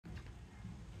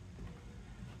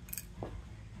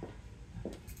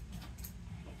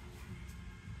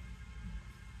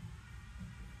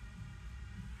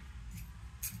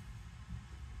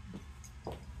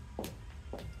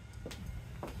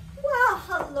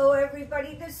Hello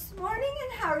everybody this morning,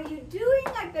 and how are you doing?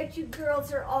 I bet you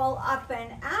girls are all up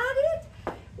and at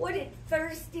it. What a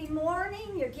Thursday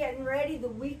morning, you're getting ready, the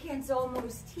weekend's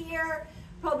almost here.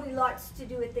 Probably lots to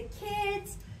do with the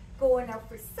kids, going out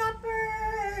for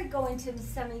supper, going to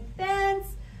some events.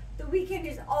 The weekend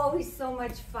is always so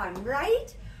much fun,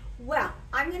 right? Well,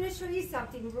 I'm going to show you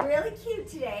something really cute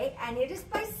today, and it is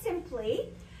by Simply.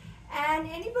 And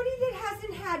anybody that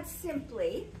hasn't had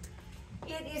Simply,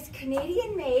 it is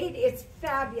Canadian made, it's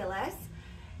fabulous.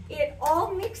 It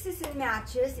all mixes and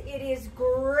matches. It is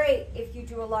great if you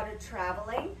do a lot of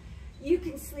traveling. You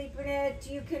can sleep in it,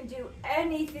 you can do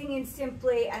anything in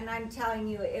Simply, and I'm telling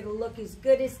you, it'll look as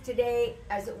good as today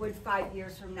as it would 5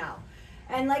 years from now.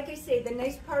 And like I say, the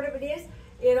nice part of it is,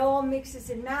 it all mixes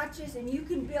and matches, and you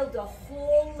can build a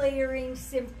whole layering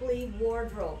Simply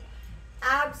wardrobe.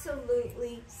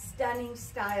 Absolutely stunning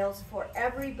styles for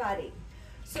everybody.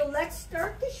 So let's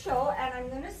start the show, and I'm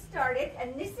going to start it,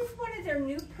 and this is one of their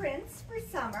new prints for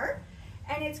summer,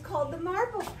 and it's called the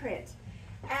Marble Print.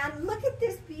 And look at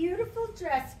this beautiful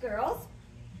dress, girls.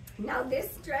 Now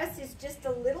this dress is just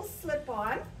a little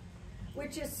slip-on,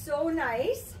 which is so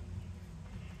nice.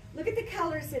 Look at the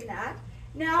colors in that.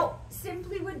 Now,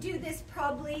 Simply would do this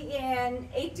probably in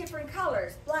 8 different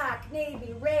colors, black,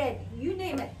 navy, red, you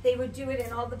name it. They would do it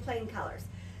in all the plain colors.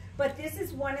 But this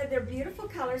is one of their beautiful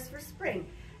colors for spring.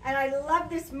 And I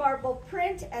love this marble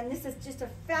print, and this is just a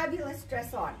fabulous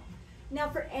dress on. Now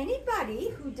for anybody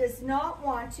who does not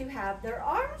want to have their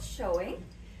arms showing,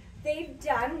 they've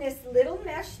done this little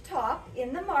mesh top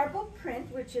in the marble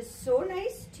print, which is so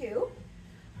nice too.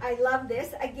 I love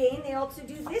this. Again, they also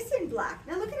do this in black.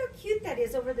 Now look at how cute that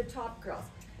is over the top, girls.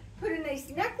 Put a nice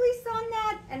necklace on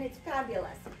that, and it's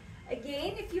fabulous.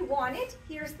 Again, if you want it,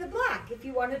 here's the black. If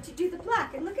you wanted to do the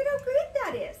black, and look at how great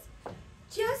that is.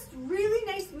 Just really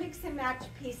nice mix and match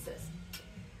pieces.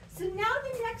 So now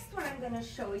the next one I'm going to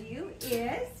show you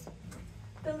is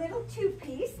the little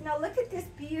two-piece. Now look at this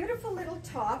beautiful little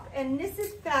top, and this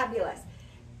is fabulous.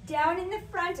 Down in the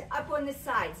front, up on the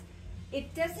sides.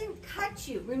 It doesn't cut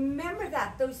you. Remember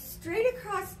that. Those straight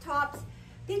across tops,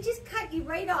 they just cut you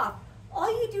right off. All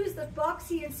you do is look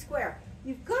boxy and square.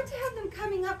 You've got to have them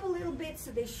coming up a little bit so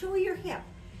they show your hip,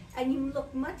 and you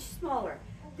look much smaller.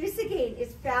 This again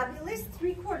is fabulous,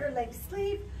 3/4 length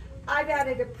sleeve. I've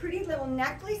added a pretty little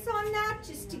necklace on that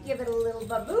just to give it a little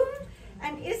ba-boom.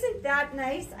 And isn't that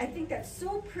nice? I think that's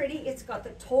so pretty. It's got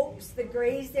the taupes, the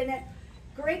grays in it.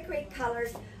 Great, great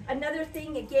colors. Another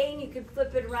thing, again, you can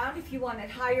flip it around if you want it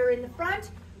higher in the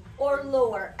front or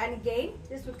lower. And again,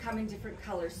 this would come in different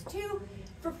colors too.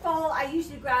 For fall, I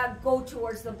usually go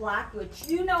towards the black, which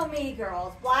you know me,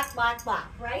 girls. Black, black, black,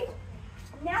 right?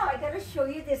 Now I gotta show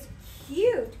you this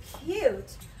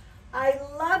cute, I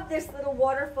love this little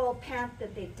waterfall pant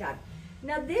that they've done.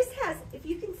 Now this has, if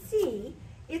you can see,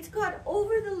 it's got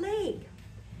over the leg.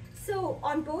 So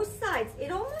on both sides,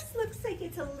 it almost looks like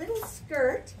it's a little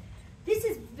skirt. This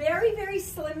is very, very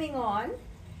slimming on.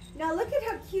 Now look at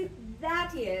how cute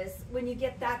that is when you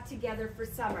get that together for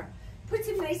summer. Put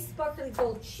some nice sparkly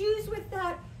gold shoes with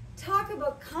that. Talk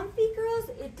about comfy, girls.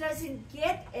 It doesn't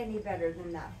get any better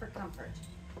than that for comfort.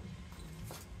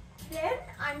 Then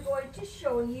I'm going to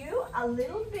show you a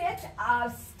little bit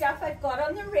of stuff I've got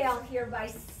on the rail here by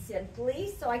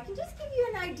Simply, so I can just give you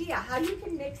an idea how you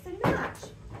can mix and match.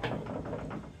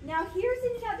 Now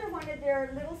here's another one of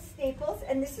their little staples,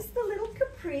 and this is the little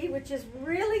capri, which is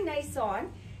really nice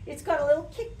on. It's got a little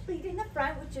kick pleat in the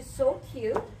front, which is so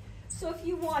cute. So if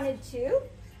you wanted to,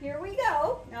 here we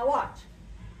go. Now watch.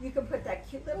 You can put that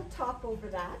cute little top over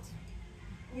that.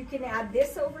 You can add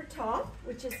this over top,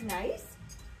 which is nice.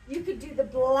 You could do the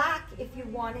black if you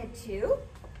wanted to,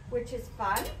 which is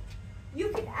fun. You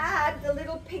could add the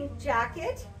little pink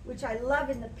jacket, which I love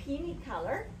in the peony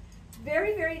color.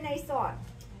 Very, very nice on.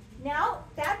 Now,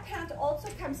 that pant also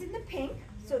comes in the pink,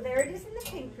 so there it is in the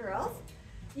pink, girls.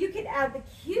 You could add the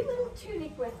cute little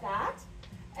tunic with that.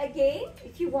 Again,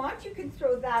 if you want, you can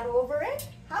throw that over it.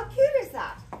 How cute is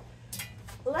that?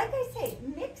 Like I say,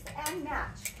 mix and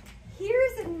match.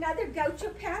 Here's another gaucho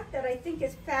pant that I think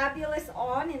is fabulous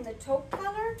on in the taupe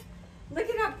color. Look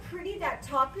at how pretty that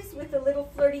top is with a little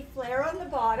flirty flare on the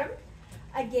bottom.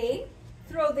 Again,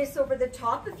 throw this over the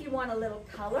top if you want a little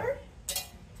color.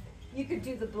 You could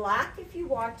do the black if you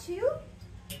want to.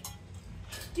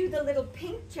 Do the little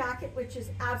pink jacket, which is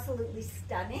absolutely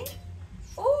stunning.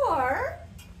 Or,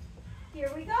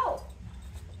 here we go.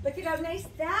 Look at how nice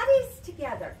that is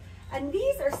together. And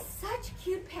these are such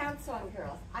cute pants on,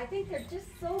 girls. I think they're just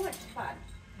so much fun.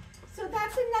 So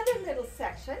that's another little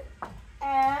section.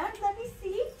 And let me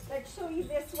see, let's show you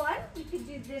this one. You could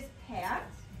do this pant.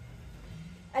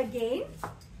 again.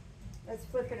 Let's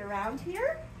flip it around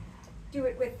here. Do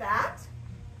it with that.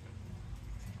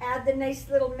 Add the nice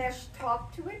little mesh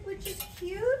top to it, which is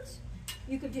cute.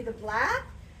 You could do the black.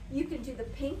 You can do the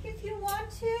pink if you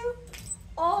want to.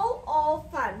 All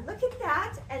fun. Look at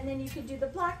that. And then you can do the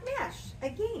black mesh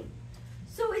again.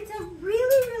 So it's a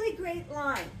really, really great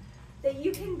line that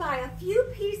you can buy a few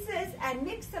pieces and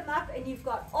mix them up, and you've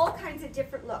got all kinds of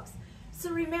different looks. So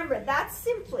remember, that's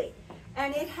Simply,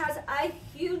 and it has a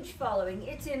huge following.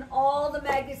 It's in all the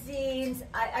magazines.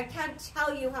 I can't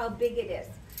tell you how big it is.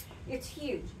 It's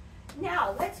huge.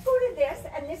 Now, let's go to this,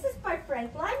 and this is by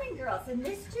Frank Lyman, girls, and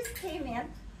this just came in.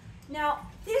 Now,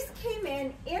 this came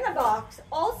in a box,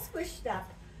 all squished up,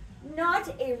 not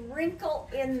a wrinkle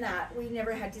in that. We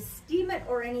never had to steam it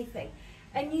or anything.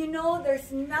 And you know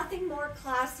there's nothing more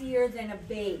classier than a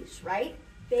beige, right?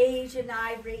 Beige and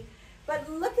ivory.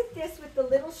 But look at this with the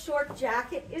little short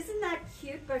jacket. Isn't that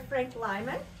cute, by Frank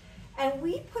Lyman? And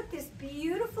we put this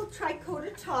beautiful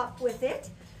tricotta top with it,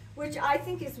 which I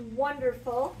think is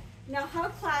wonderful. Now, how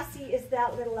classy is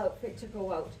that little outfit to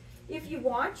go out? If you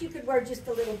want, you could wear just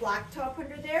a little black top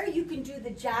under there. You can do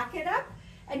the jacket up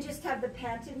and just have the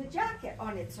pant and the jacket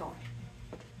on its own.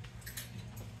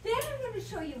 Then I'm going to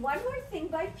show you one more thing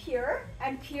by Pure,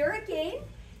 and Pure again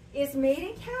is made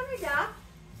in Canada.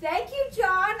 Thank you,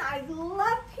 John. I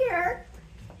love Pure.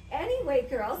 Anyway,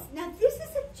 girls, now this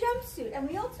is a jumpsuit, and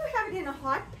we also have it in a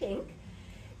hot pink.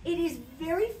 It is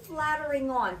very flattering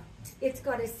on. It's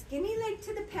got a skinny leg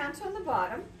to the pant on the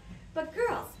bottom, but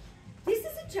girls, this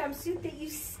is a jumpsuit that you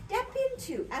step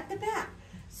into at the back.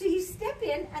 So you step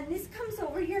in, and this comes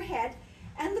over your head,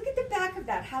 and look at the back of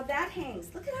that, how that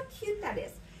hangs. Look at how cute that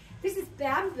is. This is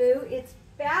bamboo. It's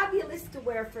fabulous to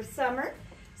wear for summer.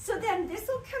 So then this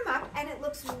will come up, and it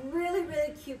looks really,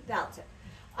 really cute belted.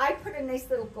 I put a nice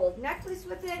little gold necklace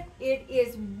with it. It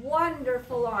is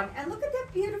wonderful on. And look at that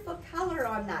beautiful color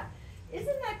on that.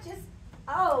 Isn't that just,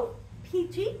 oh,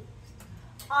 peachy?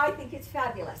 I think it's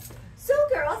fabulous. So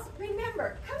girls,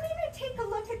 remember, come in and take a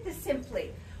look at the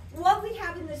Simply, what we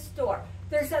have in the store.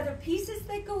 There's other pieces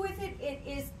that go with it. It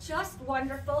is just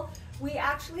wonderful. We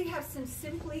actually have some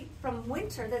Simply from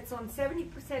winter that's on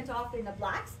 70% off in the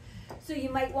blacks. So you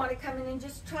might want to come in and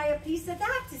just try a piece of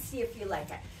that to see if you like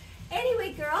it.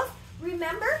 Anyway, girls,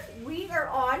 remember, we are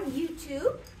on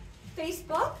YouTube,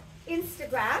 Facebook,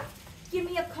 Instagram. Give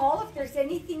me a call if there's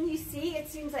anything you see. It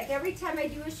seems like every time I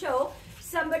do a show,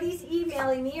 somebody's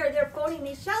emailing me or they're phoning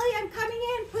me, Shelly, I'm coming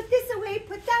in, put this away,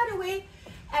 put that away.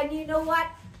 And you know what?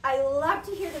 I love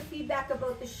to hear the feedback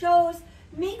about the shows.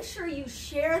 Make sure you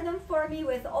share them for me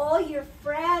with all your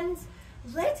friends.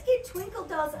 Let's get Twinkle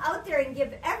Dolls out there and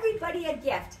give everybody a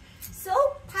gift. So,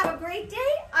 have a great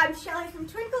day. I'm Shelly from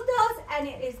Twinkle Dolls, and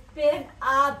it has been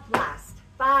a blast.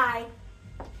 Bye.